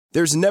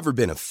There's never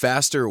been a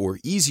faster or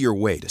easier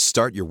way to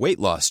start your weight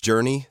loss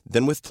journey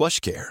than with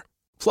PlushCare.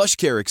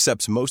 PlushCare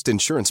accepts most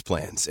insurance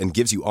plans and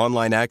gives you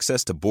online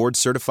access to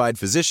board-certified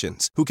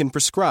physicians who can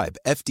prescribe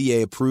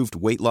FDA-approved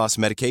weight loss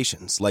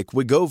medications like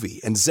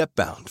Wegovy and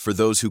Zepbound for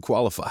those who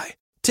qualify.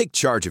 Take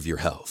charge of your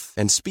health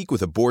and speak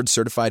with a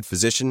board-certified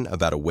physician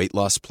about a weight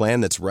loss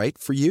plan that's right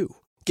for you.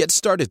 Get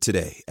started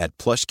today at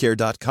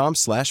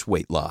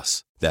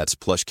plushcare.com/weight-loss. That's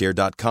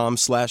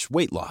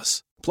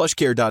plushcare.com/weight-loss.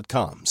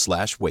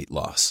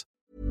 plushcare.com/weight-loss.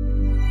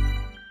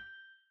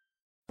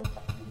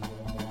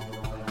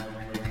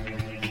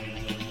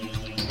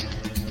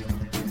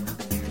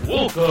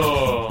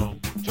 Welcome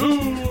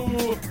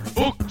to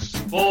Books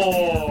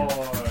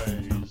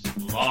Boys,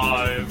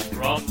 live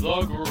from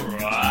the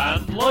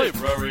Grand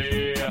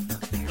Library,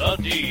 the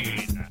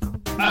Dean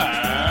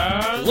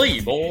and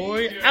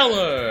Playboy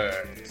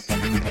Alex.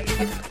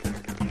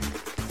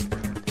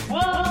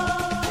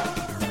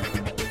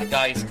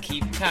 Guys,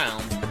 keep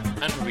calm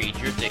and read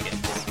your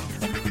tickets.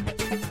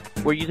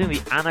 We're using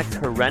the Anna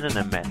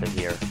Karenina method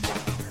here.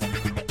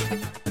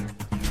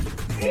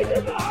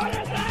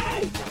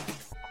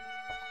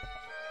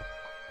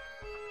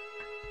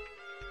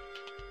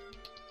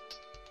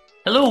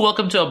 Hello,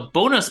 welcome to a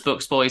bonus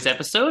Books Boys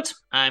episode.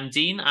 I'm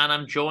Dean and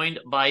I'm joined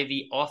by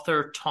the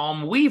author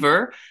Tom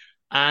Weaver,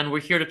 and we're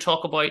here to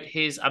talk about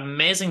his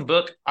amazing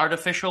book,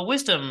 Artificial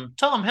Wisdom.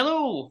 Tom,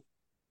 hello.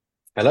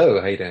 Hello,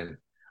 how you doing?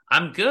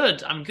 I'm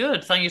good.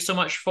 Thank you so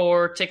much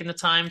for taking the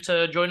time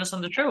to join us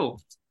on the show.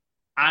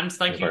 And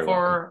thank you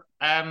for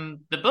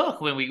the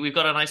book. We've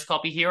got a nice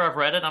copy here. I've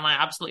read it and I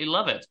absolutely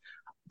love it.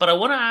 But I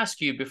want to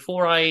ask you,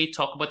 before I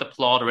talk about the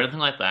plot or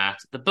anything like that,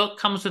 the book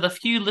comes with a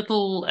few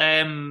little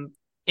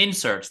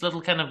inserts,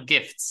 little kind of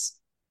gifts.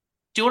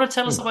 Do you want to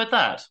tell us about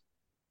that?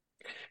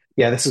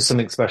 Yeah, this is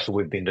something special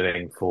we've been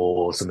doing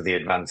for some of the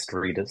advanced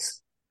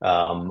readers.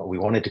 We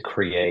wanted to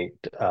create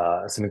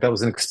something that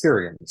was an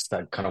experience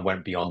that kind of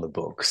went beyond the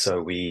book.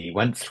 So we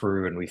went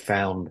through and we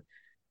found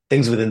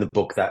things within the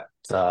book that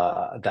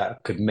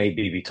could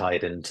maybe be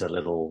tied into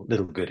little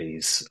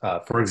goodies.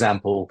 For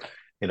example,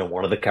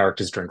 one of the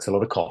characters drinks a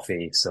lot of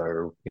coffee,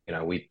 so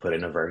we put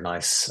in a very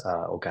nice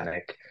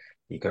organic,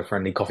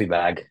 eco-friendly coffee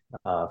bag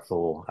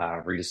for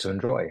our readers to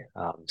enjoy.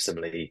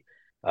 Similarly,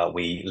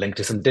 we link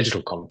to some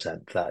digital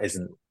content that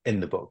isn't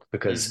in the book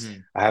because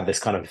I have this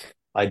kind of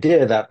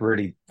idea that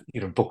really,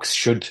 books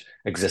should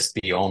exist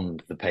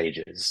beyond the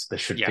pages. There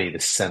should be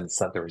this sense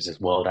that there is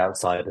this world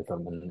outside of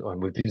them,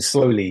 and we've been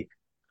slowly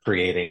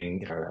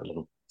creating, a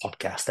little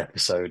podcast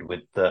episode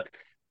with the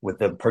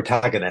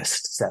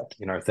protagonist set,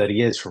 30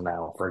 years from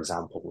now, for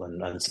example,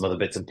 and some other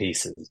bits and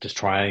pieces, just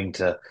trying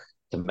to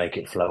make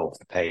it flow off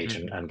the page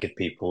and give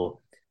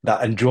people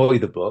that enjoy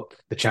the book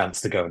the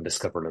chance to go and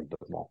discover a little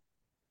bit more.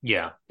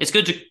 Yeah, it's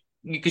good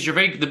because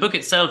the book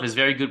itself is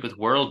very good with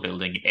world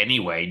building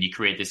anyway, and you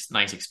create this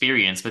nice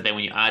experience, but then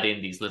when you add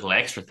in these little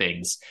extra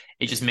things,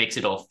 it just makes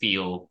it all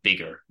feel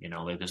bigger,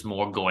 like there's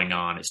more going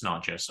on. It's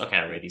not just, okay,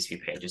 I read these few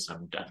pages and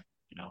I'm done,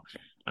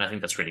 and I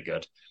think that's really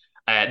good.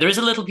 There is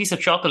a little piece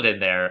of chocolate in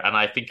there, and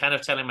I've been kind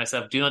of telling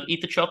myself, do not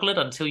eat the chocolate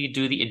until you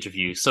do the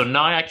interview. So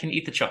now I can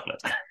eat the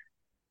chocolate.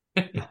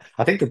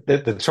 I think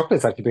the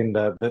chocolate's actually been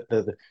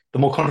the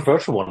more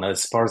controversial one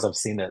as far as I've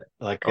seen it.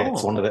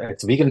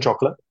 It's vegan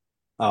chocolate.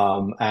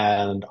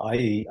 And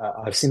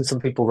I've seen some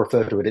people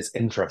refer to it as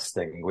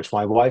interesting, which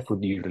my wife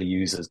would usually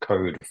use as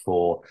code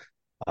for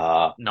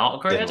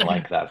not great. Didn't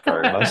like that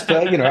very much.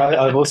 But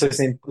I've also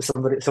seen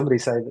somebody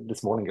say that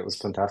this morning it was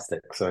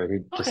fantastic. So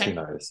who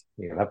knows?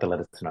 You'll have to let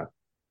us know.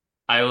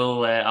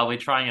 I'll be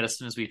trying it as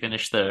soon as we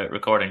finish the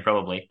recording,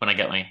 probably when I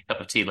get my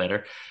cup of tea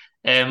later.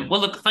 Well,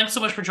 look, thanks so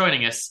much for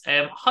joining us.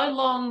 How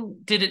long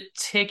did it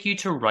take you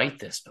to write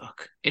this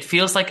book? It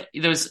feels like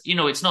there's,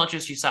 it's not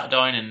just you sat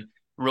down and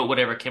wrote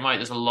whatever came out.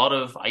 There's a lot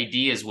of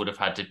ideas would have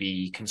had to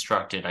be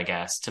constructed, I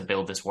guess, to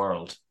build this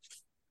world.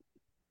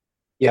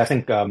 Yeah, I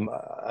think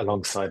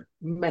alongside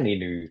many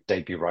new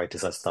debut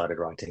writers, I started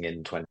writing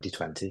in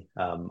 2020.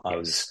 I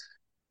was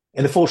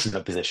in the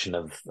fortunate position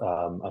of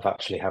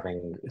actually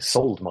having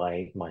sold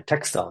my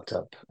tech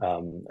startup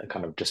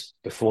kind of just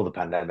before the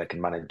pandemic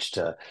and managed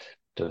to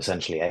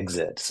essentially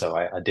exit. So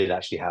I did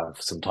actually have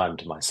some time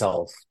to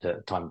myself,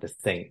 time to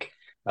think.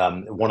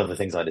 One of the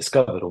things I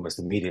discovered almost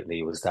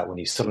immediately was that when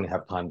you suddenly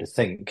have time to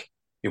think,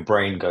 your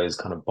brain goes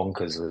kind of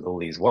bonkers with all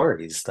these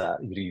worries that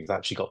you've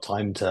actually got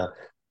time to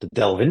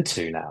delve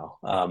into now.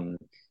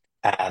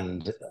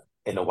 And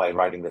in a way,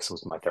 writing this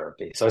was my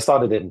therapy. So I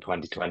started it in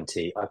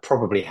 2020. I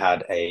probably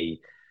had a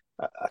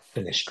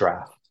finished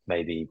draft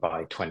maybe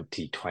by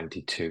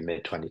 2022,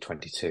 mid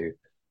 2022.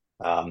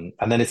 And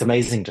then it's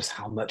amazing just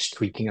how much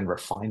tweaking and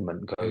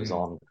refinement goes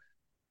on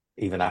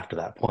even after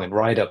that point,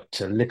 right up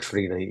to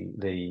literally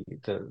the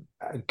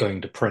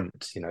going to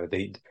print.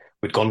 We'd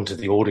gone to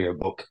the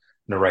audiobook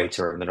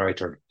narrator, and the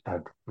narrator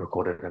had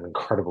recorded an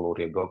incredible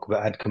audiobook,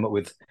 but had come up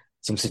with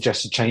some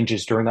suggested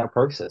changes during that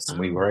process, and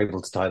we were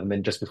able to tie them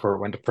in just before it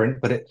went to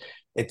print. But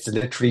it's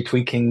literally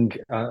tweaking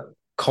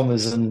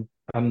commas and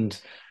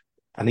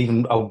and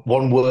even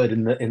one word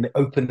in the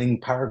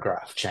opening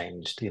paragraph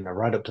changed,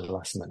 right up to the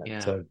last minute. Yeah,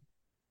 So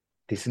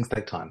these things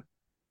take time.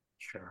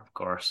 sure, of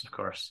course, of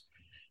course.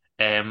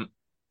 Um,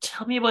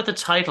 Tell me about the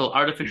title,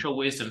 Artificial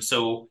Wisdom.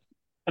 So,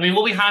 I mean,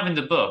 what we have in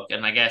the book,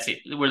 and I guess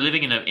we're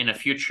living in a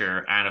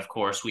future, and of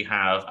course, we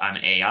have an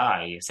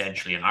AI,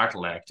 essentially an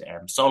Artilect,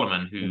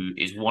 Solomon, Mm. who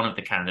is one of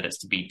the candidates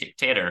to be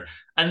dictator.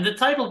 And the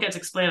title gets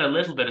explained a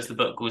little bit as the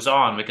book goes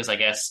on, because I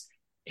guess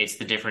it's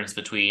the difference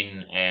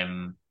between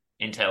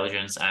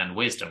intelligence and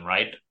wisdom,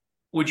 right?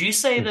 Would you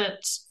say Mm.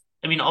 that?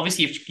 I mean,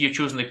 obviously, you've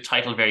chosen the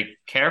title very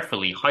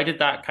carefully. How did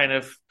that kind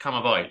of come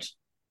about?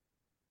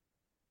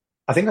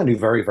 I think I knew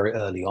very, very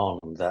early on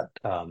that,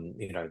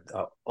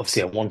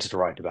 obviously I wanted to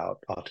write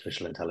about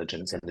artificial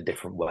intelligence in a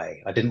different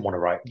way. I didn't want to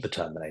write The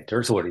Terminator.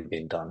 It's already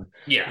been done.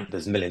 Yeah.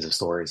 There's millions of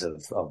stories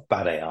of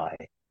bad AI.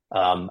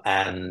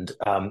 And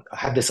I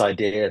had this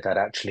idea that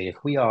actually, if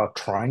we are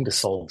trying to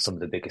solve some of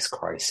the biggest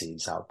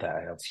crises out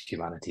there of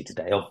humanity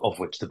today, of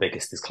which the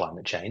biggest is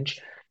climate change,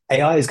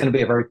 AI is going to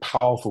be a very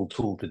powerful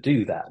tool to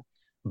do that.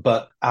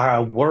 But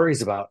our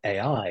worries about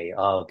AI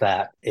are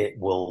that it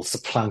will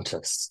supplant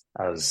us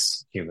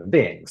as human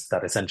beings,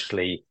 that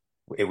essentially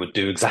it would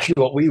do exactly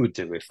what we would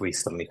do if we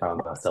suddenly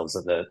found ourselves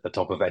at the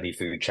top of any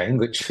food chain,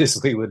 which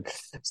is we would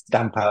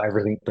stamp out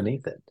everything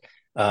beneath it.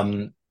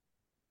 And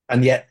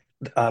yet,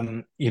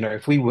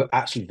 if we were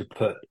actually to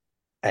put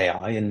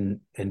AI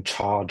in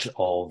charge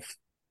of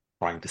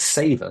trying to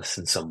save us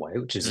in some way,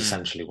 which is Mm,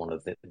 essentially one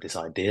of these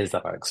ideas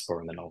that I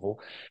explore in the novel,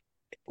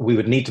 we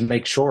would need to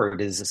make sure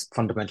it is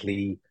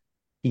fundamentally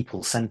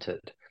people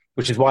centered,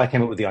 which is why I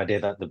came up with the idea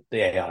that the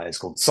AI is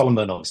called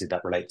Solomon. Obviously,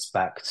 that relates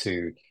back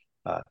to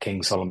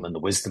King Solomon, the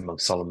wisdom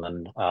of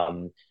Solomon,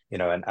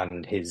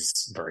 and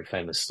his very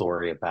famous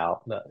story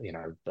about that,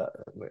 that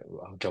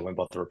I won't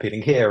bother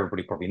repeating here.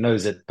 Everybody probably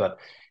knows it, but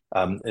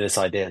this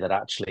idea that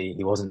actually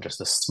he wasn't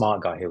just a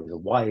smart guy, he was a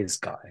wise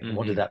guy. And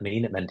what did hmm that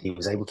mean? It meant he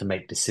was able to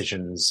make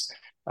decisions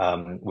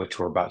which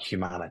were about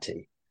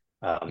humanity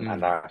and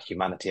mm, our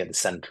humanity at the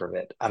center of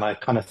it. And I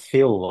kind of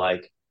feel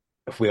like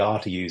if we are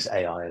to use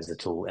AI as a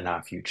tool in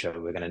our future,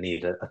 we're going to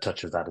need a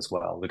touch of that as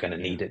well. We're going to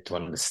yeah. need it to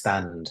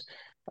understand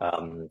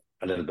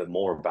a little bit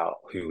more about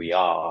who we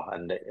are.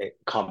 And it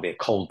can't be a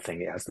cold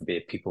thing, it has to be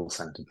a people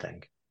centered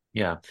thing.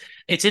 Yeah.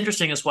 It's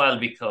interesting as well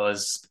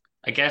because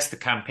I guess the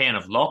campaign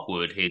of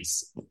Lockwood,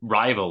 his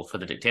rival for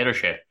the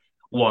dictatorship,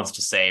 wants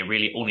to say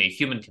really only a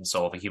human can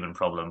solve a human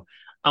problem.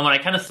 And when I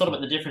kind of thought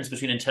about the difference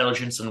between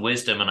intelligence and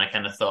wisdom, and I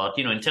kind of thought,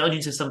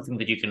 intelligence is something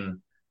that you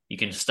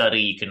can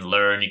study, you can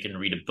learn, you can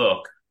read a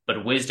book,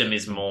 but wisdom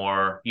is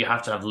more you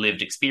have to have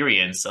lived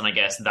experience. And I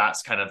guess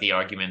that's kind of the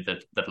argument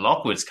that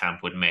Lockwood's camp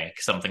would make,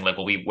 something like,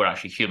 well, we're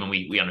actually human,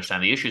 we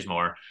understand the issues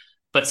more.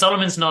 But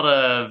Solomon's not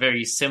a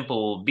very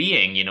simple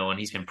being, and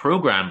he's been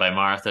programmed by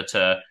Martha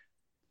to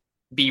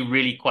be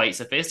really quite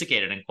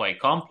sophisticated and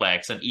quite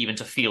complex and even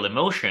to feel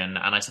emotion.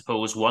 And I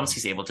suppose once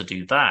he's able to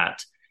do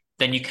that,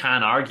 then you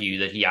can argue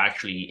that he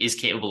actually is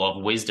capable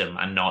of wisdom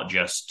and not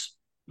just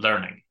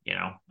learning.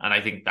 And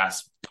I think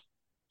that's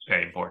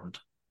very important.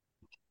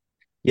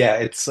 Yeah,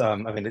 it's I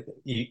mean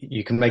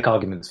you can make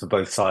arguments for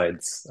both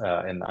sides,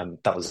 and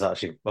that was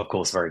actually, of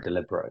course, very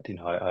deliberate.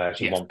 I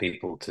actually Yeah. want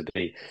people to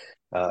be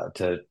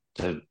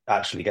to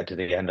actually get to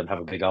the end and have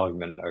a big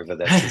argument over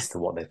this as to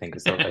what they think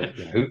is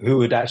who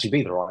would actually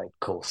be the right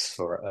course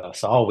for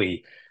us. Are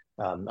we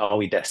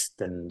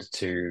destined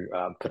to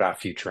put our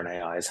future in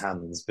AI's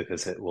hands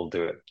because it will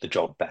do the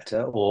job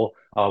better, or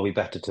are we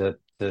better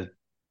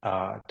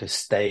to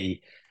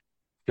stay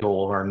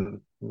sure and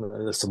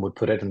as some would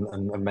put it,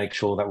 and make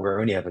sure that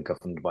we're only ever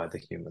governed by the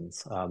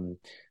humans.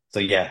 So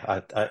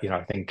yeah,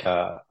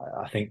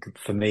 I think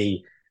for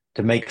me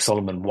to make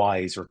Solomon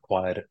wise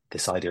required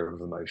this idea of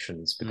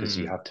emotions because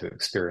you Mm. have to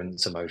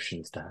experience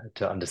emotions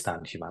to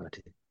understand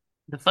humanity.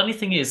 The funny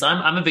thing is,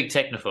 I'm a big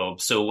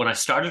technophobe. So when I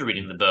started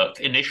reading the book,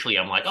 initially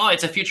I'm like, oh,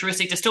 it's a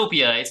futuristic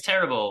dystopia. It's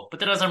terrible. But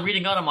then as I'm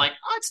reading on, I'm like,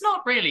 oh, it's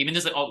not really. I mean,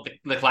 there's like,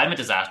 the climate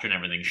disaster and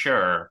everything,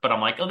 sure. But I'm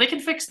like, oh, they can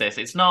fix this.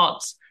 It's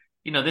not,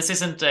 this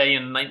isn't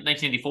in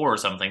 1984 or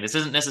something. This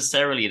isn't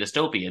necessarily a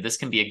dystopia. This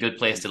can be a good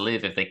place to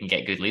live if they can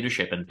get good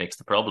leadership and fix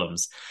the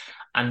problems.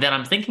 And then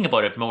I'm thinking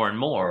about it more and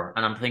more,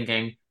 and I'm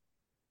thinking,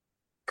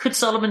 could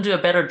Solomon do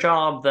a better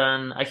job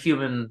than a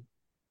human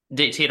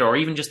dictator or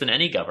even just in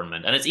any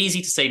government? And it's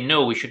easy to say,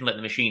 no, we shouldn't let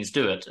the machines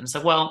do it. And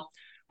so, well,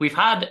 we've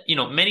had,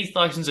 many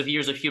thousands of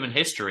years of human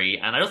history,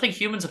 and I don't think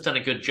humans have done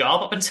a good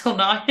job up until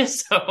now.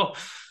 So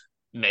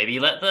maybe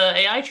let the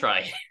AI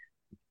try.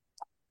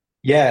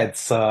 Yeah,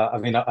 it's. I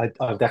mean,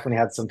 I've definitely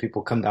had some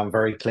people come down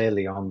very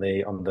clearly on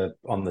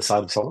the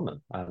side of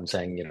Solomon,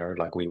 saying,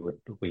 like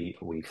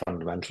we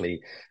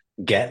fundamentally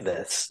get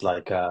this.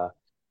 Like,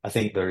 I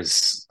think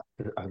there's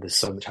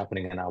so much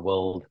happening in our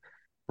world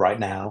right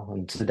now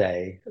and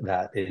today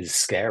that is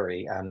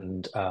scary,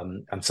 and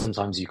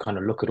sometimes you kind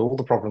of look at all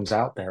the problems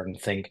out there and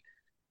think,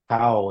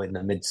 how in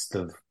the midst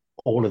of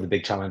all of the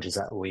big challenges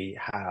that we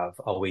have,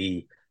 are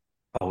we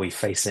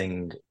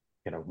facing,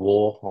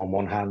 war on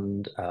one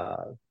hand,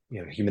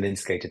 human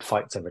instigated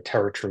fights over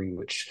territory,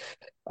 which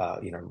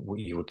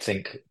you would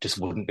think just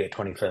wouldn't be a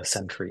 21st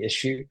century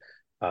issue.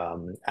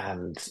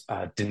 And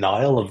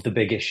denial of the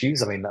big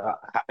issues. I mean,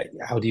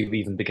 how do you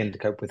even begin to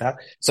cope with that?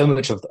 So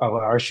much of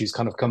our issues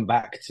kind of come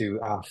back to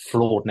our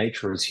flawed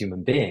nature as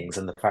human beings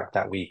and the fact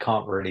that we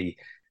can't really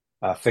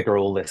figure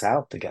all this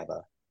out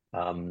together.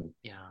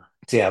 Yeah.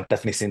 So yeah, I've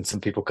definitely seen some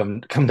people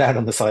come down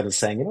on the side of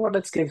saying, you know what,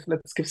 let's give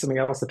something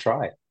else a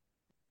try.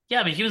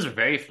 Yeah, I mean, humans are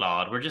very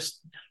flawed. We're just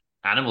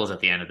animals at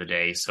the end of the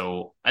day.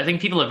 So I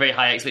think people have very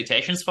high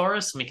expectations for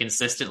us, and we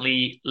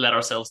consistently let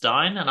ourselves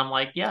down. And I'm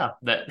like, yeah,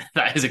 that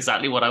is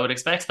exactly what I would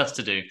expect us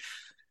to do.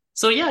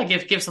 So yeah,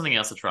 give something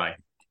else a try.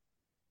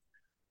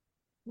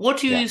 What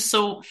do Yeah. you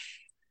so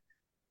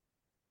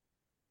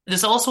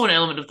there's also an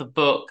element of the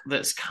book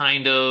that's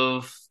kind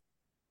of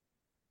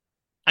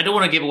I don't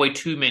want to give away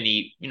too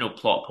many,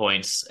 plot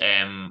points,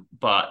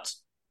 but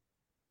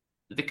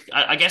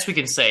I guess we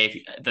can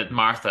say that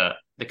Martha,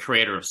 the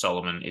creator of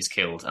Solomon, is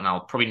killed, and I'll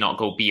probably not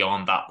go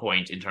beyond that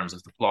point in terms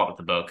of the plot of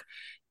the book.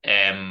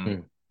 Hmm.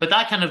 But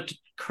that kind of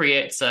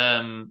creates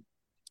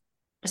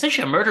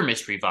essentially a murder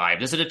mystery vibe.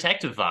 There's a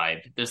detective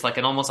vibe. There's like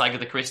an almost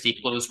Agatha Christie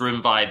closed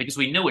room vibe because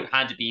we know it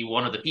had to be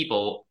one of the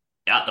people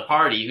at the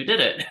party who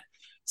did it.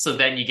 So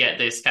then you get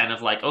this kind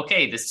of like,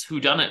 okay, this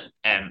whodunit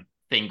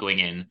thing going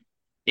in.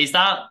 Is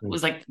that Hmm.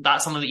 was like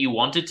that something that you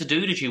wanted to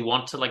do? Did you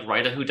want to like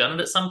write a whodunit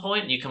at some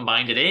point and you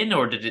combined it in,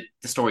 or the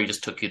story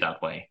just took you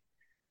that way?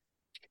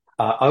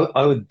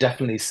 I would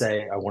definitely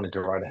say I wanted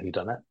to write a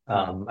whodunit.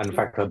 Hmm. And in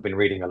fact, I've been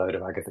reading a load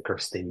of Agatha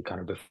Christie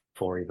kind of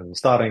before even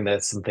starting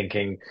this and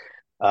thinking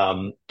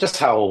just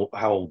how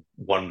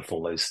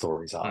wonderful those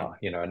stories Hmm. are,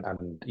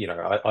 and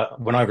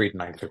when I read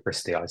an Agatha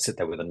Christie, I sit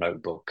there with a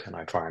notebook and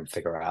I try and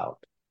figure out,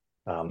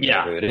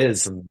 Yeah. who it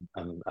is, and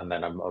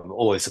then I'm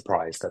always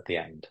surprised at the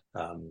end.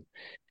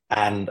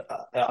 And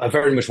I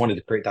very much wanted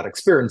to create that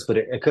experience, but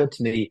it occurred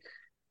to me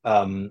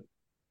um,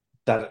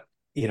 that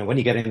when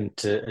you get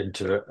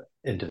into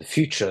the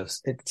future,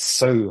 it's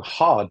so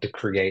hard to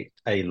create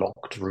a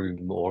locked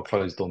room or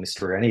closed door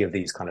mystery or any of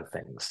these kind of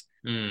things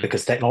Hmm.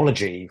 because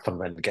technology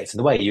fundamentally gets in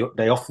the way.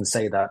 They often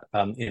say that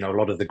a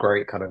lot of the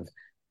great kind of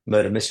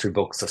murder mystery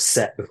books are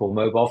set before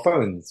mobile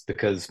phones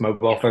because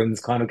mobile Yeah. phones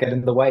kind of get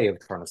in the way of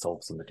trying to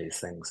solve some of these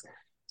things.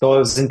 So I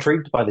was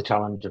intrigued by the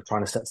challenge of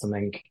trying to set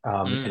something in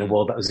a Hmm.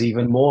 world that was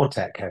even more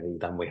tech heavy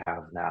than we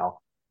have now.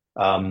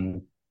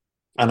 Um,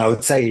 and I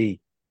would say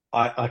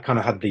I kind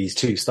of had these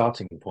two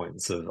starting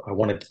points of I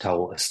wanted to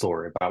tell a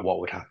story about what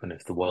would happen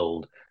if the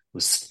world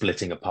was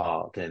splitting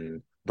apart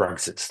in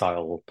Brexit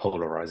style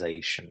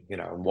polarization,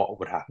 and what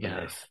would happen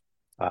Yeah. if,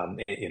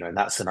 in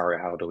that scenario,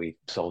 how do we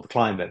solve the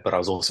climate? But I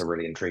was also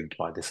really intrigued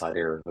by this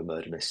idea of a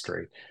murder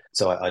mystery.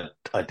 So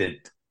I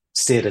did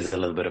see it as a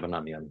little bit of an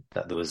onion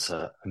that there was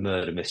a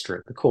murder mystery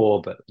at the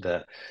core, but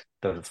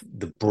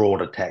the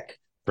broader tech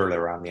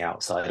thriller around the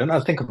outside. And I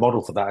think a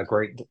model for that,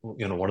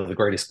 one of the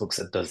greatest books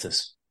that does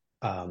this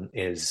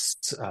is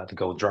The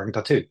Gold Dragon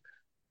Tattoo.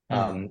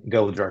 Hmm.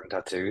 Gold Dragon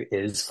Tattoo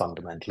is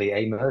fundamentally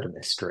a murder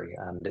mystery,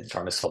 and it's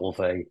trying to solve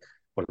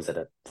what is it,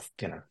 a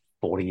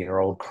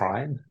 40-year-old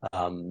crime.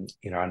 And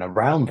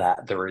around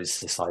that there is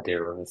this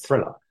idea of a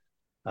thriller.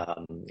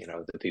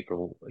 The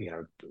people,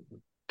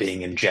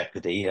 being in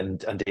jeopardy and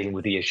dealing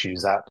with the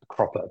issues that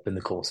crop up in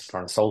the course of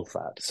trying to solve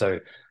that. So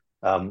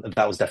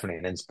that was definitely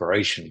an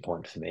inspiration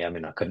point for me. I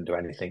mean, I couldn't do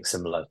anything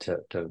similar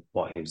to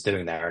what he was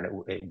doing there,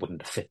 and it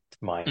wouldn't fit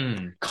my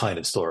Hmm. kind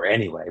of story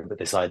anyway. But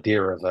this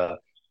idea of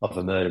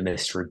a murder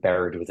mystery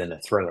buried within a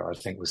thriller, I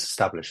think, was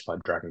established by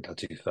Dragon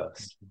Tattoo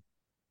first.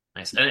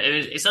 Nice. And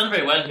it's done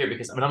very well here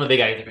because I mean I'm a big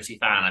Agatha Christie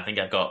fan. I think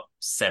I've got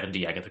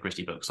 70 Agatha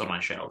Christie books on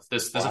my shelf.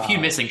 There's a few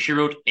Wow. missing. She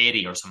wrote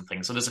 80 or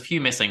something, so there's a few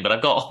missing, but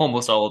I've got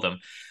almost all of them.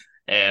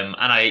 And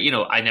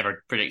I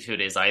never predict who it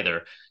is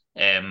either.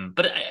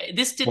 But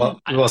this didn't.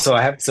 Well, so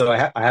I have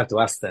to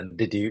ask then,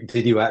 did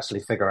you actually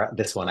figure out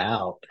this one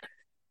out?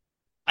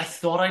 I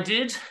thought I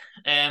did,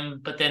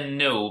 but then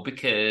no,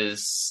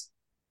 because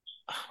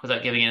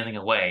without giving anything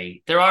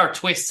away, there are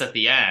twists at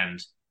the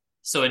end.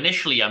 So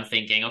initially, I'm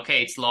thinking,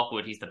 okay, it's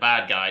Lockwood, he's the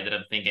bad guy. That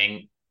I'm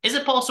thinking, is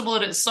it possible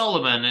that it's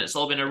Solomon and it's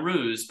all been a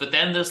ruse? But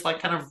then there's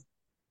like kind of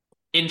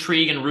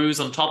intrigue and ruse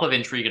on top of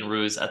intrigue and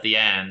ruse at the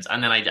end,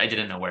 and then I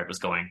didn't know where it was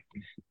going.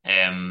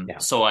 Yeah.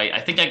 So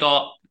I think I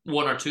got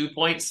 1 or 2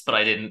 points, but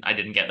I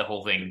didn't get the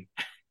whole thing,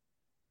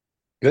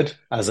 Good.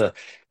 As a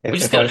which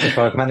is if I good. if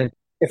I've managed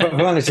if I've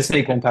managed to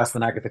sneak one past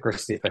an Agatha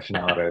Christie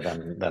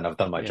aficionado, then I've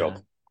done my Yeah. job.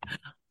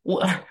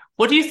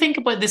 What do you think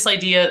about this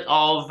idea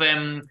of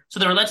so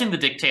they're electing the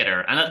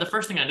dictator, and the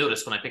first thing I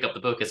noticed when I pick up the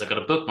book is I've got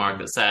a bookmark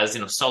that says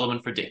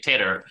Solomon for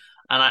dictator,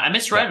 and I Yeah.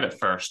 misread it at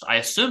first. I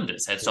assumed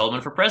it said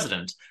Solomon for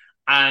president,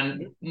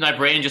 and my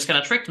brain just kind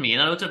of tricked me,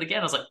 and I looked at it again.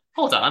 I was like,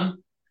 hold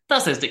on,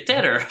 that says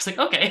dictator. I was like,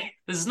 okay,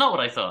 this is not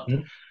what I thought.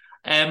 Mhm.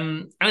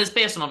 And it's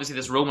based on obviously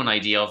this Roman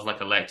idea of like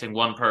electing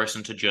one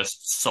person to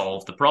just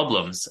solve the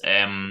problems.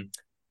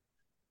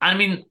 I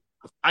mean,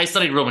 I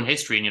studied Roman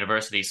history in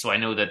university, so I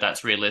know that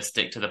that's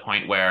realistic to the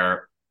point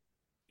where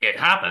it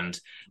happened.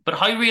 But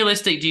how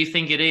realistic do you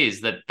think it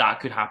is that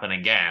that could happen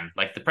again?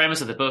 Like the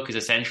premise of the book is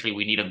essentially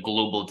we need a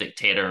global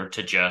dictator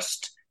to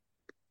just,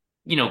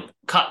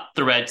 cut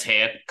the red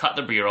tape, cut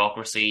the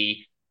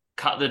bureaucracy,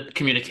 cut the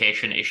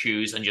communication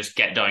issues, and just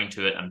get down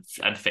to it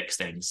and fix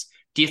things.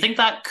 Do you think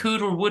that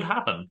could or would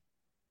happen?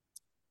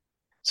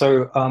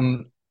 So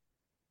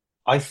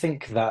I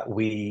think that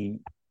the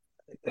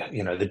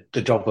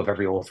job of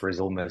every author is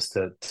almost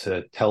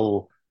to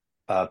tell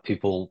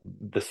people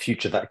the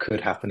future that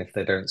could happen if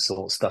they don't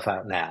sort stuff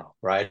out now,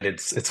 right?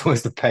 It's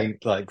always to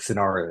paint like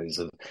scenarios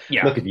of,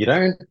 Yeah. look, if you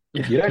don't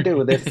deal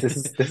with this,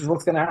 this is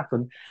what's going to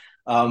happen.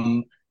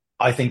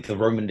 I think the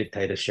Roman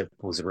dictatorship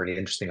was a really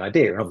interesting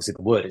idea, and obviously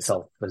the word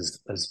itself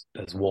has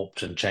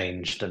warped and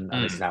changed, and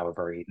is now a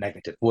very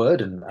negative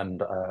word,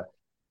 and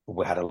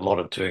we had a lot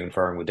of to and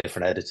fro with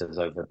different editors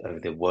over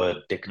the word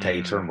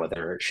dictator and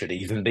whether it should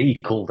even be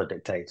called a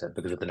dictator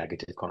because of the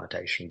negative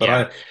connotation.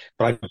 But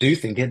I do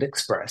think it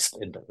expressed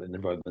in the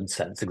Roman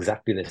sense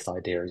exactly this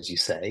idea, as you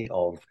say,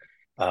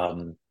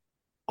 um,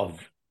 of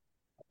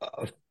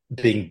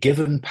being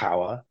given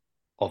power,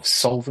 of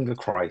solving a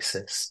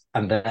crisis,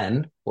 and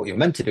then what you're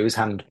meant to do is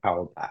hand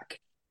power back.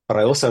 But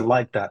I also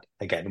like that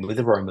again with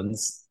the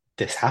Romans.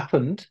 This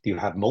happened. You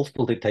had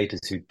multiple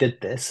dictators who did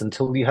this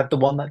until you had the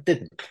one that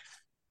didn't.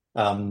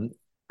 And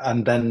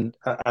then,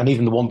 and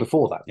even the one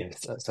before that,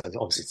 so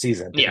obviously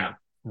Caesar didn't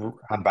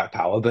hand back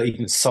power, but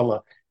even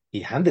Sulla,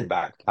 he handed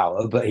back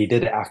power, but he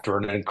did it after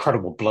an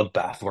incredible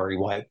bloodbath where he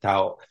wiped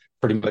out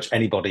pretty much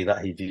anybody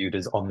that he viewed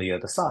as on the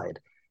other side.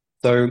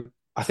 So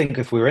I think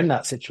if we're in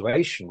that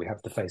situation, we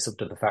have to face up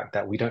to the fact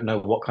that we don't know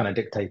what kind of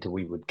dictator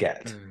we would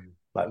get.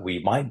 Like we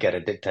might get a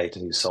dictator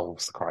who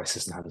solves the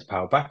crisis and hands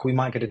power back. We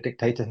might get a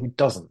dictator who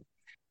doesn't.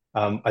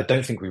 I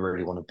don't think we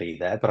really want to be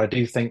there, but I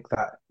do think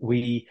that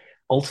we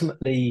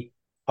ultimately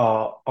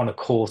are on a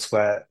course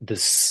where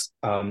this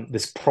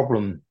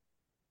problem,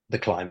 the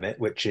climate,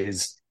 which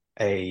is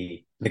an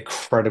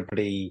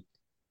incredibly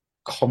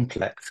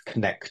complex,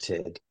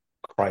 connected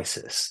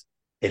crisis,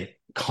 it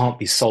can't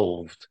be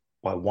solved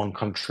by one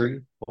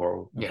country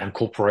or one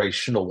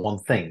corporation or one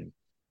thing,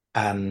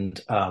 and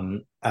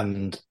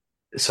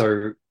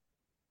so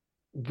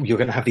you're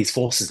going to have these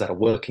forces that are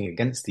working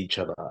against each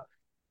other,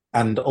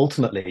 and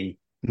ultimately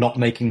not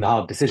making the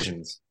hard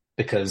decisions.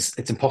 Because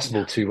it's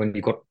impossible to when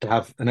you've got to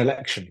have an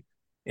election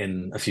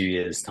in a few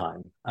years'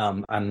 time.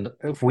 And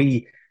if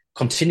we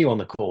continue on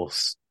the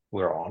course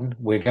we're on,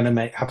 we're going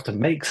to have to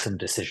make some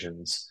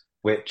decisions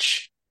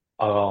which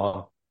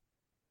are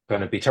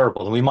going to be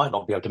terrible, and we might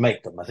not be able to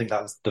make them. I think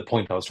that's the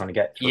point I was trying to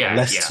get through.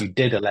 Unless you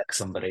did elect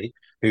somebody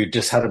who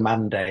just had a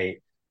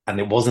mandate, and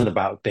it wasn't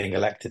about being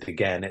elected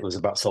again; it was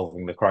about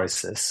solving the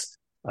crisis.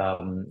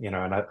 And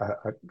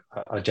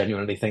I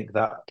genuinely think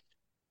that.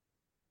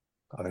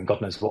 I mean,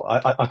 God knows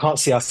what. I can't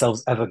see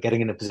ourselves ever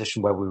getting in a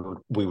position where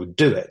we would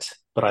do it,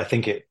 but I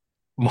think it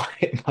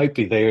might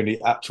be the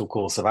only actual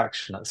course of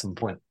action at some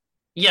point.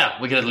 Yeah,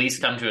 we could at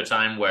least come to a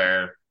time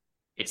where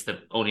it's the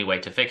only way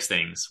to fix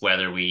things.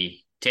 Whether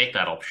we take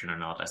that option or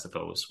not, I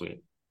suppose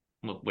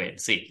we'll wait and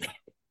see.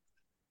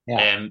 Yeah.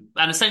 And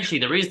essentially,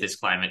 there is this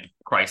climate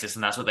crisis,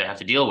 and that's what they have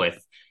to deal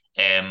with.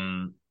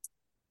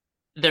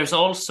 There's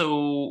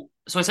also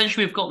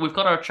essentially we've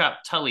got our chap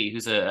Tully,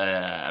 who's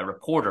a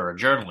reporter, a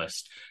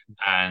journalist,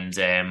 and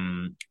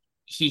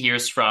he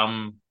hears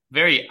from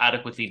very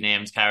adequately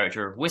named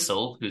character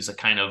Whistle, who's a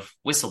kind of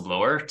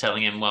whistleblower,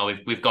 telling him, "Well,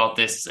 we've got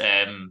this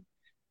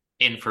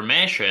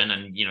information,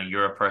 and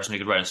you're a person who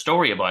could write a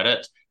story about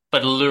it,"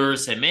 but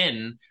lures him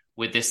in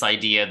with this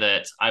idea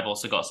that I've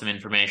also got some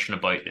information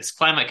about this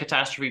climate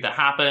catastrophe that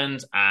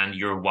happened, and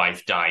your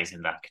wife dies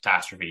in that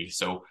catastrophe.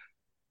 So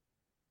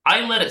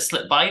I let it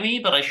slip by me,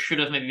 but I should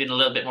have maybe been a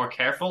little bit more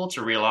careful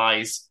to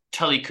realize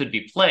Tully could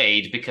be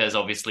played, because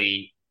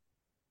obviously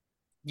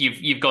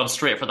you've gone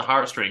straight for the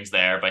heartstrings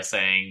there by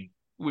saying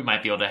we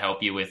might be able to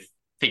help you with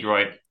figure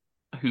out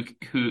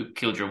who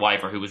killed your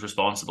wife or who was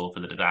responsible for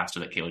the disaster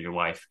that killed your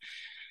wife.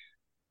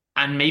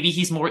 And maybe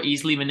he's more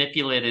easily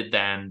manipulated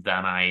than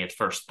I at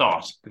first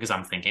thought, because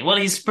I'm thinking, well,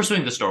 he's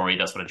pursuing the story.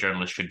 That's what a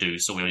journalist should do.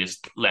 So we'll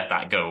just let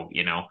that go,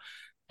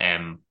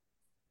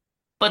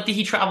 But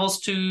he travels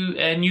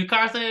to New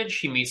Carthage,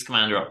 he meets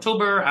Commander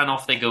October, and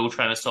off they go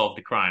trying to solve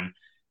the crime.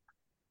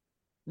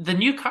 The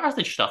New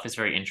Carthage stuff is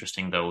very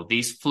interesting, though.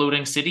 These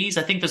floating cities,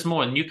 I think there's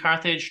more. New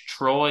Carthage,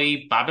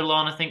 Troy,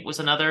 Babylon, I think was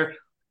another.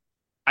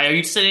 Are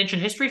you just an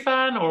ancient history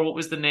fan, or what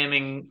was the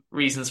naming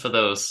reasons for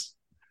those?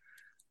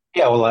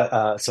 Yeah,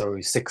 well, so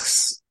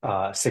six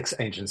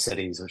ancient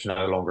cities which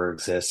no longer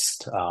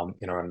exist,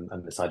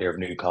 and this idea of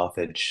New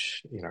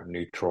Carthage,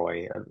 New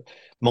Troy,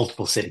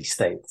 multiple city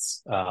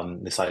states,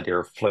 this idea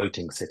of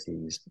floating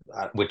cities,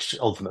 which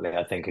ultimately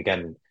I think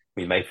again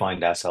we may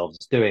find ourselves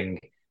doing.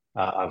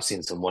 I've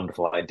seen some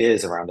wonderful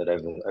ideas around it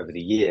over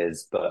the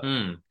years, but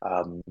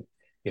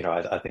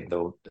I think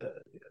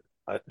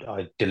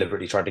I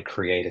deliberately tried to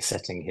create a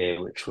setting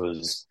here which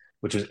was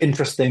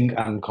interesting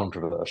and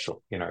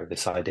controversial.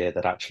 This idea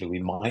that actually we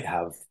might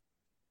have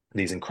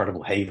these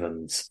incredible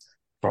havens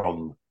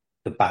from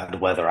the bad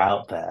weather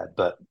out there,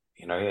 but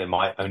it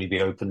might only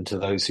be open to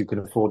those who can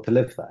afford to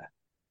live there.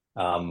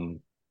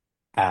 Um,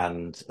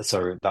 and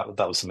so that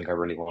was something I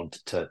really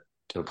wanted to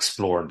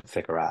explore and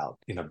figure out,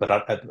 But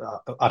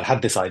I'd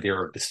had this idea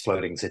of this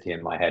floating city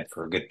in my head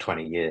for a good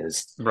 20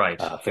 years, Right.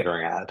 trying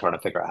to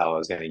figure out how I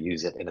was going to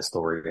use it in a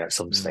story at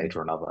some Mm. stage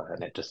or another.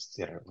 And it just,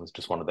 it was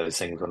just one of those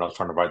things when I was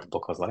trying to write the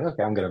book, I was like,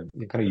 okay, I'm going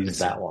to use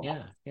that one.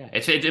 Yeah, yeah.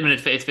 It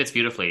fits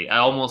beautifully. I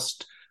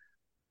almost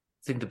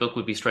think the book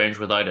would be strange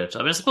without it. I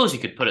mean, I suppose you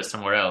could put it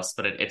somewhere else,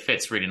 but it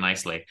fits really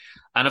nicely.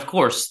 And of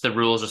course, the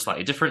rules are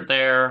slightly different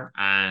there,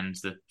 and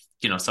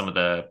some of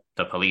the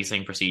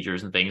policing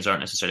procedures and things aren't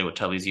necessarily what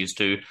Tully's used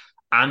to.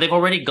 And they've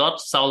already got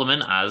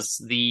Solomon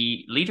as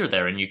the leader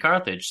there in New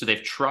Carthage, so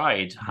they've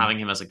tried having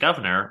him as a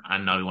governor,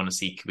 and now we want to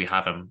see could we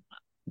have him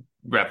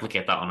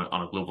replicate that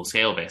on a global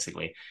scale,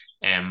 basically.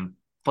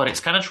 But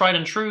it's kind of tried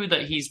and true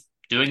that he's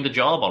doing the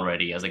job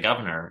already as a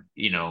governor,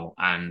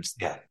 and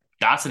Yeah.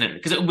 that's in it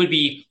because it would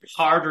be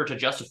harder to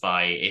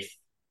justify if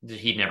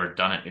he'd never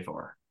done it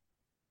before.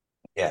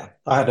 Yeah,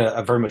 I had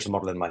a very much a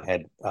model in my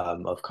head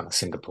of kind of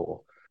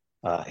Singapore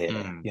here.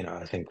 Mm.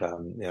 I think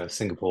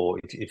Singapore,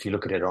 if you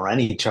look at it on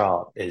any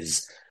chart,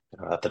 is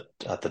at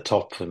the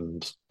top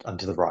and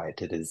to the right.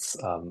 It is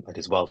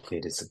wealthy,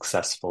 it is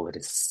successful, it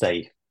is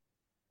safe,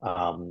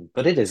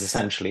 but it is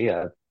essentially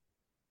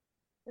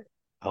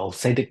I'll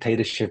say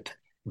dictatorship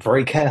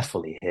very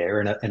carefully here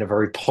in a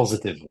very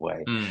positive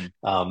way.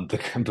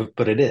 Mm.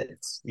 But it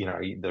is,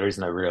 there is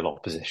no real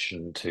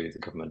opposition to the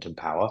government in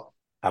power.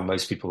 And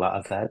most people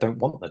out there don't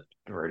want it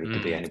really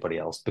to be anybody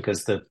else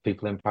because the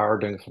people in power are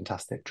doing a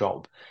fantastic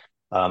job.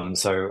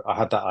 So I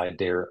had that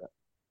idea,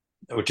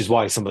 which is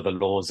why some of the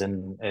laws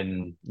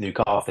in New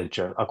Carthage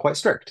are quite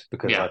strict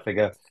because Yeah. I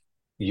figure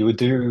you would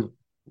do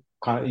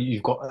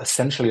you've got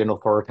essentially an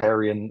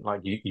authoritarian,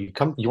 like you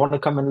want to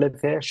come and live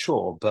here,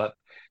 sure, but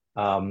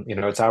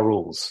it's our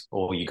rules,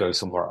 or you go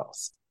somewhere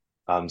else.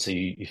 So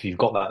if you've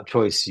got that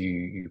choice,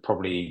 you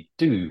probably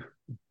do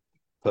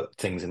put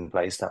things in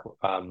place that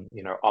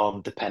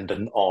aren't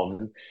dependent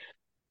on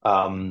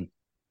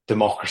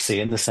democracy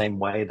in the same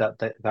way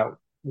that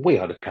we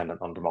are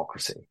dependent on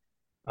democracy.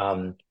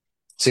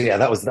 So yeah,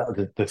 that was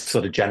the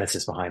sort of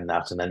genesis behind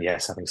that. And then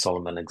yes, having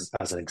Solomon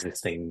as an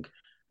existing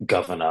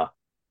governor,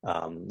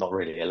 not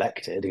really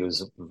elected, he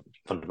was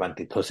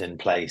fundamentally put in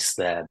place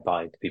there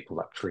by the people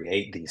that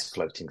create these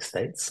floating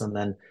states, and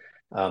then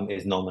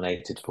is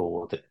nominated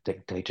for the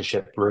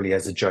dictatorship really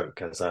as a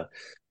joke, as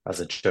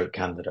a joke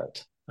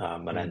candidate,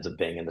 and ends up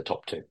being in the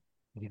top two.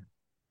 Yeah.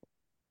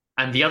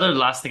 And the other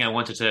last thing I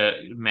wanted to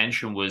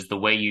mention was the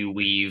way you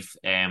weave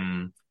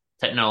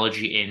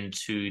technology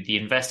into the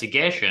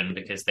investigation,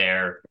 because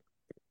they're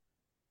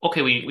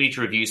okay, we need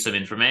to review some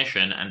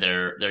information, and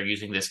they're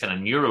using this kind of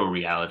neuro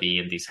reality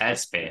and this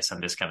headspace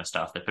and this kind of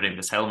stuff. They're putting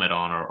this helmet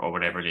on or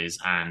whatever it is,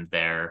 and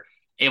they're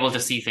able to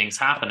see things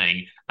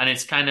happening. And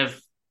it's kind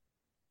of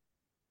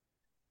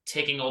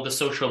taking all the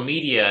social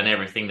media and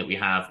everything that we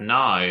have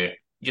now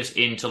just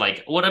into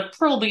like what it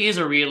probably is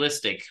a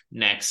realistic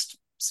next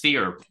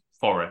sphere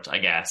for it, I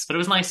guess. But it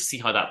was nice to see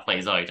how that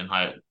plays out and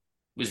how it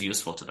was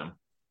useful to them.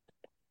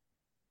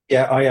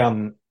 Yeah,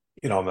 I'm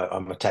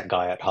a tech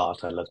guy at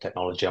heart. I love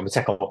technology. I'm a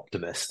tech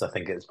optimist, I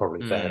think it's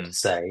probably fair to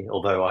say,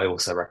 although I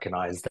also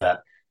recognize that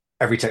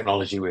every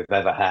technology we've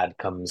ever had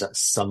comes at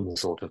some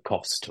sort of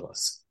cost to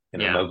us.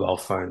 Mobile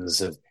phones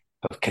have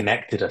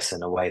connected us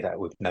in a way that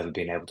we've never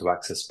been able to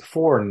access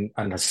before,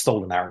 and has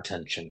stolen our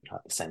attention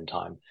at the same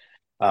time.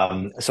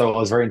 So I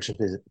was very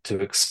interested to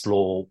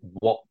explore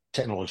what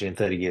technology in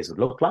 30 years would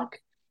look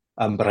like.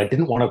 But I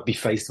didn't want to be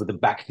faced with a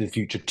Back to the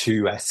Future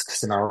 2-esque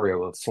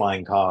scenario of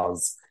flying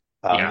cars.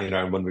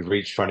 When we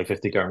reached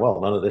 2050, going,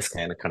 well, none of this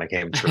kind of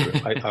came true.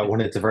 I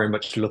wanted to very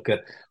much look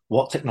at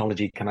what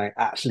technology can I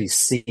actually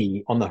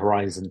see on the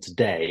horizon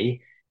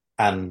today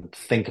and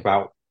think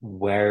about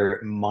where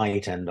it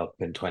might end up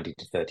in 20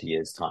 to 30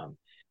 years' time.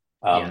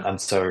 And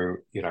so,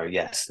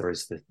 yes, there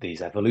is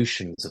these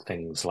evolutions of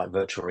things like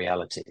virtual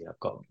reality. I've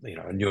got,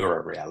 a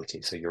neuro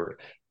reality. So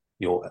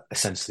you're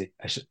essentially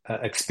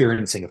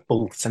experiencing a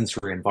full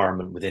sensory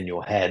environment within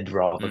your head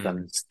rather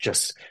than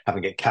just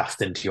having it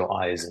cast into your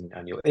eyes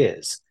and your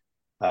ears.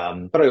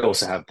 But I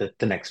also have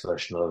the next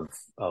version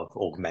of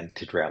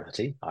augmented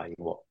reality, i.e.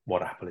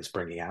 what Apple is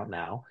bringing out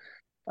now.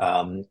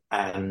 And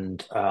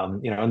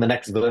the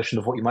next version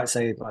of what you might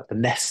say, like the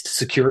Nest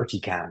security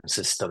cam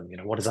system.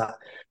 What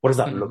does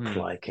that look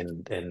like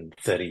in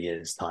 30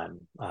 years time?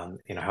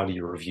 How do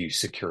you review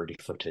security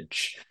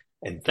footage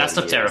in 30 that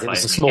stuff years? terrifies It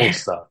was the me. small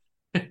stuff.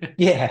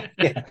 Yeah.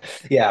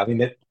 I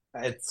mean,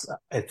 it's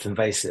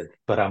invasive,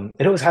 but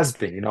it always has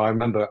been. I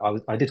remember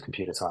I did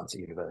computer science at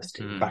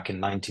university back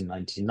in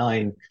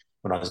 1999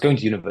 when I was going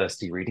to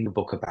university, reading a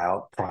book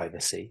about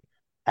privacy,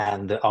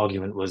 and the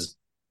argument was,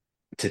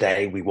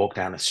 today we walk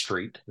down a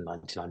street in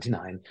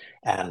 1999,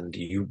 and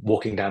you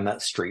walking down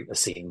that street are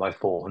seen by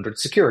 400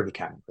 security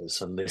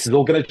cameras, and this is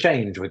all going to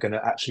change. We're going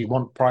to actually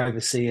want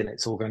privacy, and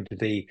it's all going to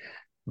be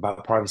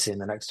about privacy in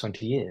the next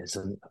 20 years.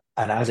 And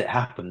as it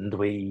happened,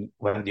 we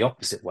went the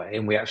opposite way,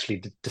 and we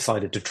actually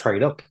decided to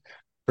trade up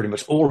pretty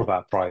much all of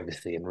our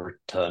privacy in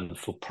return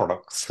for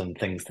products and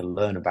things to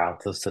learn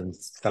about us and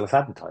sell us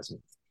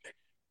advertisements.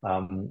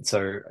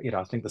 So,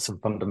 I think there's some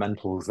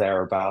fundamentals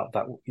there about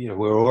that,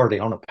 we're already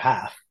on a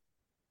path.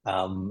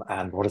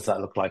 And what does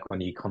that look like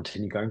when you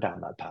continue going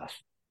down that path?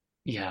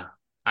 Yeah.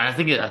 I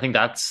think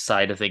that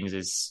side of things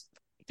is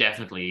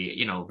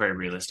definitely, very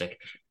realistic.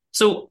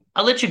 So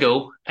I'll let you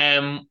go.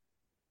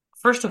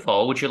 First of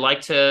all, would you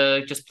like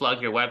to just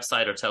plug your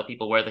website or tell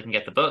people where they can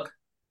get the book?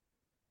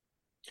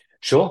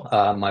 Sure.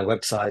 My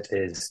website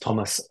is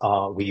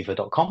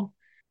thomasrweaver.com.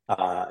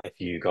 If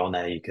you go on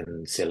there, you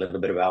can see a little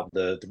bit about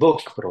the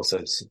book, but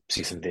also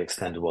see some of the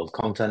extended world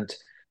content.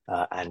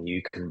 And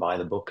you can buy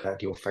the book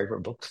at your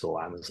favorite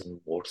bookstore, Amazon,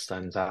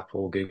 Waterstones,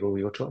 Apple, Google,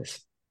 your choice.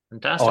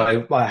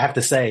 Fantastic. I have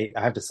to say,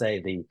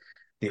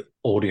 the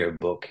audio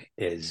book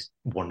is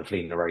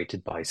wonderfully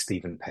narrated by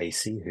Stephen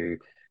Pacey, who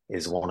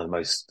is one of the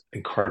most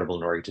incredible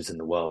narrators in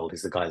the world.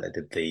 He's the guy that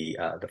did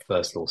the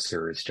first Law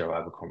series, Joe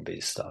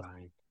Abercrombie's stuff.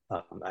 Right.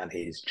 And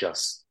it's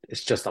just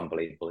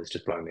unbelievable. It's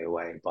just blown me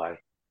away by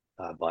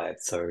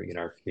it. So,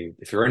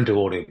 if you're into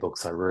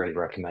audiobooks, I really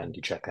recommend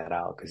you check that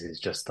out because he's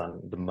just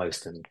done the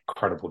most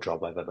incredible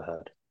job I've ever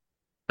heard.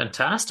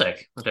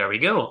 Fantastic. Well, there we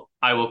go.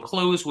 I will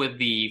close with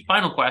the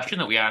final question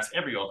that we ask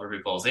every author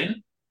who calls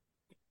in.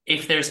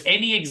 If there's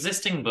any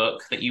existing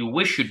book that you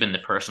wish you'd been the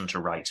person to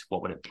write,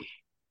 what would it be?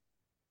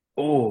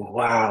 Oh,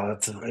 wow.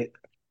 It's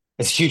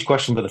a huge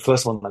question, but the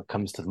first one that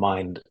comes to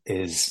mind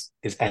is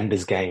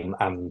Ender's Game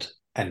and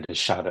Ender's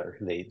Shadow,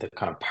 the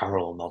kind of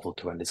parallel novel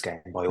to Ender's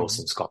Game by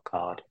Orson Scott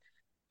Card.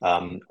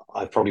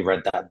 I've probably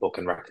read that book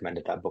and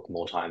recommended that book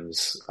more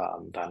times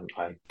than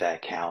I dare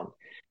count.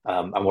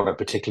 And what I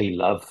particularly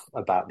love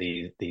about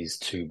these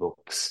two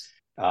books,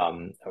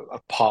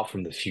 apart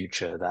from the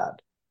future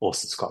that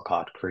Orson Scott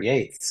Card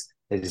creates,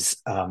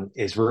 is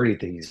really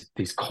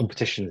these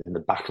competitions in the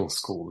battle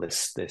school,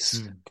 this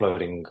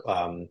floating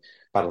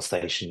battle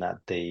station that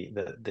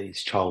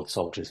these child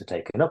soldiers are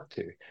taken up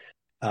to,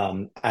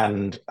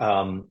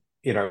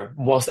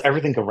 whilst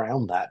everything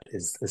around that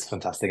is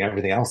fantastic,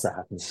 everything else that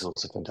happens is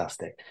also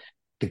fantastic.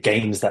 The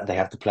games that they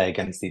have to play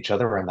against each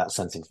other and that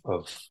sense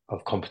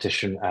of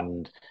competition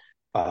and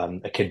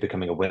a kid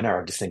becoming a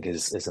winner, I just think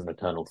is an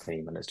eternal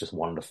theme, and it's just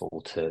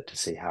wonderful to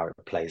see how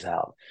it plays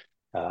out.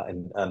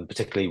 And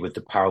particularly with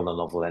the parallel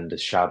novel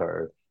Ender's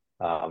Shadow,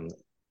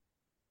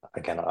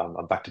 again, I'm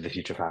a Back to the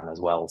Future fan as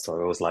well, so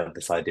I always like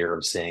this idea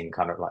of seeing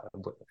kind of like,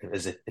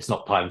 as if it's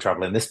not time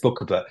travel in this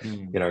book, but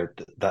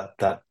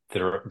that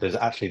there's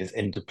actually this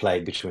interplay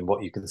between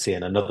what you can see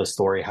in another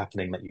story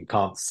happening that you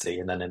can't see,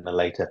 and then in a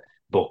later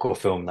book or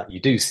film that you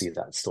do see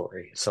that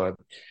story. So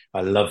I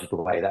love the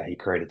way that he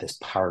created this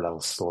parallel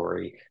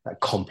story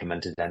that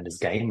complemented Ender's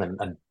Game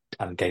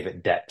and gave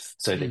it depth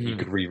so that you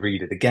could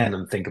reread it again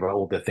and think about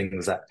all the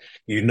things that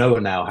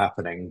are now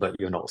happening, but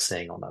you're not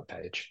seeing on that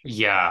page.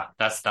 Yeah,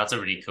 that's a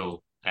really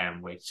cool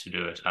way to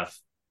do it. Have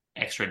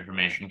extra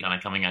information kind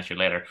of coming at you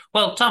later.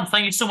 Well, Tom,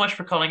 thank you so much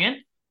for calling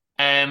in.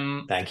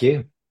 Thank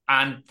you.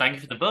 And thank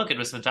you for the book. It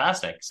was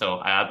fantastic. So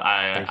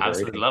I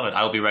absolutely love it.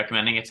 I'll be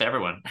recommending it to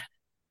everyone.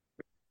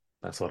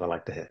 That's what I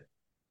like to hear.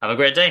 Have a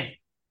great day.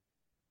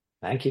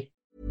 Thank you.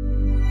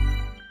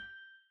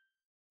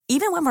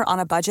 Even when we're on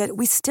a budget,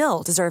 we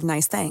still deserve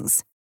nice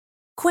things.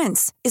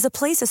 Quince is a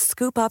place to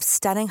scoop up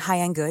stunning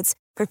high-end goods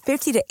for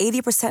 50 to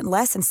 80%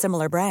 less than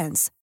similar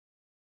brands.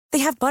 They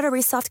have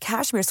buttery soft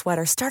cashmere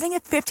sweaters starting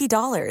at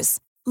 $50,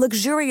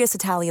 luxurious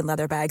Italian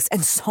leather bags,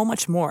 and so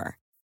much more.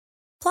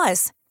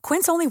 Plus,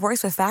 Quince only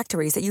works with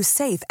factories that use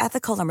safe,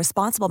 ethical, and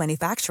responsible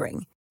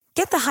manufacturing.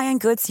 Get the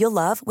high-end goods you'll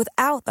love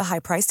without the high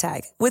price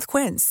tag with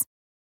Quince.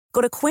 Go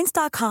to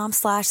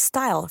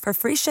quince.com/style for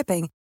free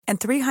shipping and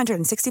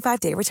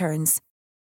 365-day returns.